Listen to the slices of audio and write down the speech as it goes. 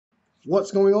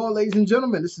What's going on, ladies and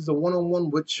gentlemen? This is a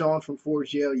one-on-one with Sean from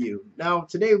 4GLU. Now,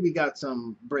 today we got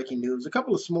some breaking news, a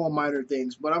couple of small minor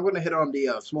things, but I'm going to hit on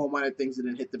the small minor things and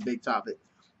then hit the big topic.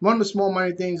 One of the small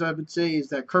minor things I would say is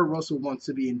that Kurt Russell wants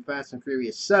to be in Fast and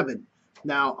Furious 7.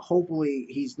 Now, hopefully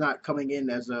he's not coming in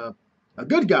as a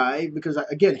good guy because,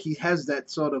 again, he has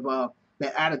that sort of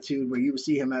that attitude where you would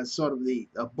see him as sort of the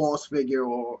a boss figure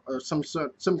or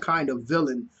some kind of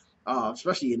villain,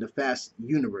 especially in the Fast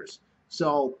universe.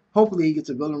 So hopefully he gets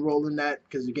a villain role in that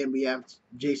because again we have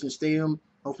Jason Statham,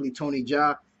 hopefully Tony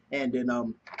Jaa, and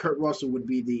then Kurt Russell would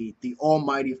be the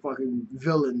almighty fucking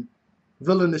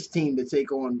villainous team to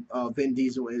take on Vin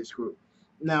Diesel and his crew.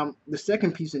 Now the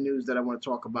second piece of news that I want to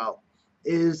talk about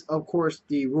is of course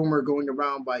the rumor going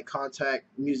around by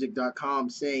ContactMusic.com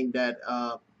saying that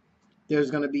there's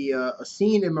going to be a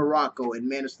scene in Morocco in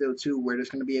Man of Steel 2 where there's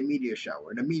going to be a meteor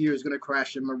shower and a meteor is going to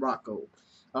crash in Morocco.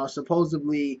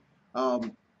 Supposedly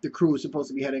the crew is supposed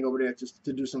to be heading over there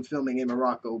to do some filming in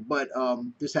Morocco, but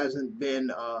this hasn't been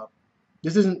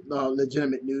this isn't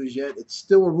legitimate news yet. It's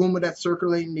still a rumor that's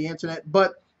circulating the internet,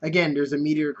 but again, there's a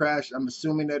meteor crash. I'm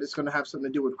assuming that it's going to have something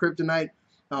to do with kryptonite.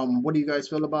 What do you guys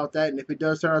feel about that? And if it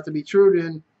does turn out to be true,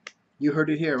 then you heard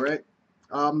it here, right?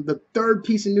 The third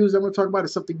piece of news I'm going to talk about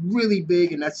is something really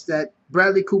big, and that's that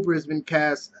Bradley Cooper has been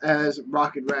cast as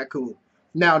Rocket Raccoon.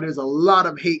 Now, there's a lot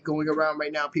of hate going around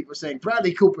right now. People are saying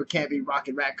Bradley Cooper can't be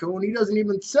Rocket Raccoon. He doesn't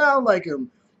even sound like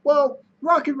him. Well,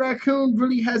 Rocket Raccoon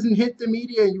really hasn't hit the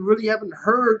media, and you really haven't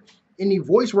heard any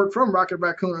voice work from Rocket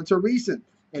Raccoon until recent,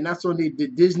 and that's on the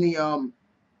Disney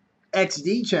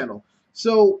XD channel.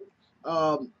 So,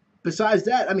 besides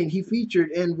that, I mean, he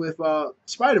featured in with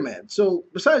Spider-Man. So,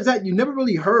 besides that, you never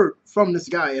really heard from this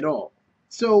guy at all.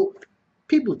 So,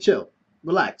 people chill,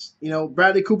 relax. You know,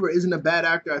 Bradley Cooper isn't a bad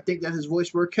actor. I think that his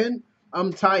voice work can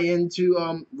tie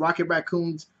into Rocket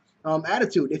Raccoon's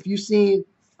attitude. If you've seen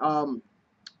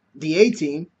the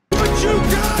A-Team, what you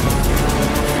got?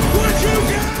 What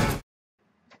you got?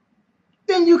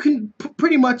 Then you can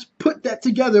pretty much put that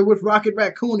together with Rocket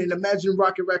Raccoon and imagine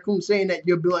Rocket Raccoon saying that,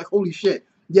 you'll be like, holy shit,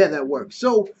 yeah, that works.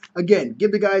 So again,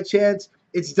 give the guy a chance.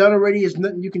 It's done already. There's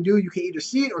nothing you can do. You can either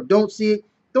see it or don't see it.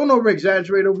 Don't over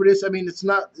exaggerate over this. I mean, it's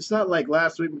not like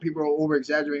last week when people were over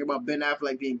exaggerating about Ben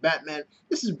Affleck being Batman.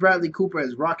 This is Bradley Cooper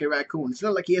as Rocket Raccoon. It's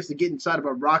not like he has to get inside of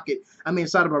a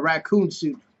inside of a raccoon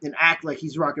suit and act like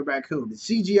he's Rocket Raccoon. It's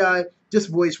CGI, just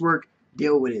voice work.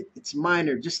 Deal with it. It's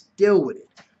minor. Just deal with it.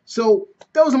 So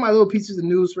those are my little pieces of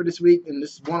news for this week in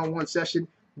this one-on-one session.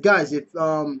 Guys, if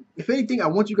anything, I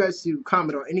want you guys to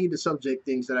comment on any of the subject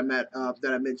things that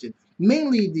I mentioned.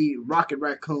 Mainly the Rocket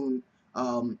Raccoon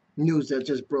news that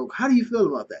just broke. How do you feel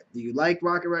about that? Do you like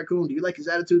Rocket Raccoon? Do you like his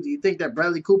attitude? Do you think that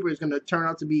Bradley Cooper is going to turn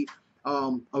out to be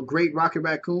a great Rocket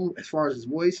Raccoon as far as his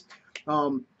voice?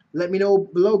 Let me know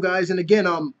below, guys. And again,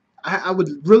 I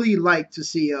would really like to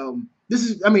see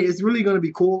it's really going to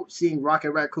be cool seeing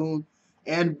Rocket Raccoon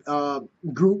and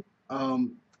Groot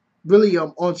really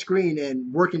on screen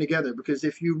and working together, because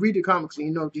if you read the comics,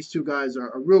 you know these two guys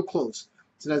are real close.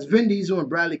 So that's Vin Diesel and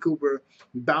Bradley Cooper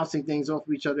bouncing things off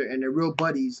of each other, and they're real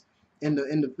buddies in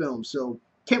the film. So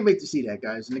can't wait to see that,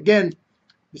 guys. And again,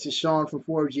 this is Sean from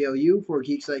 4GLU, for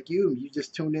Geeks Like You, and you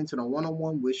just tuned into the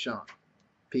one-on-one with Sean.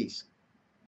 Peace.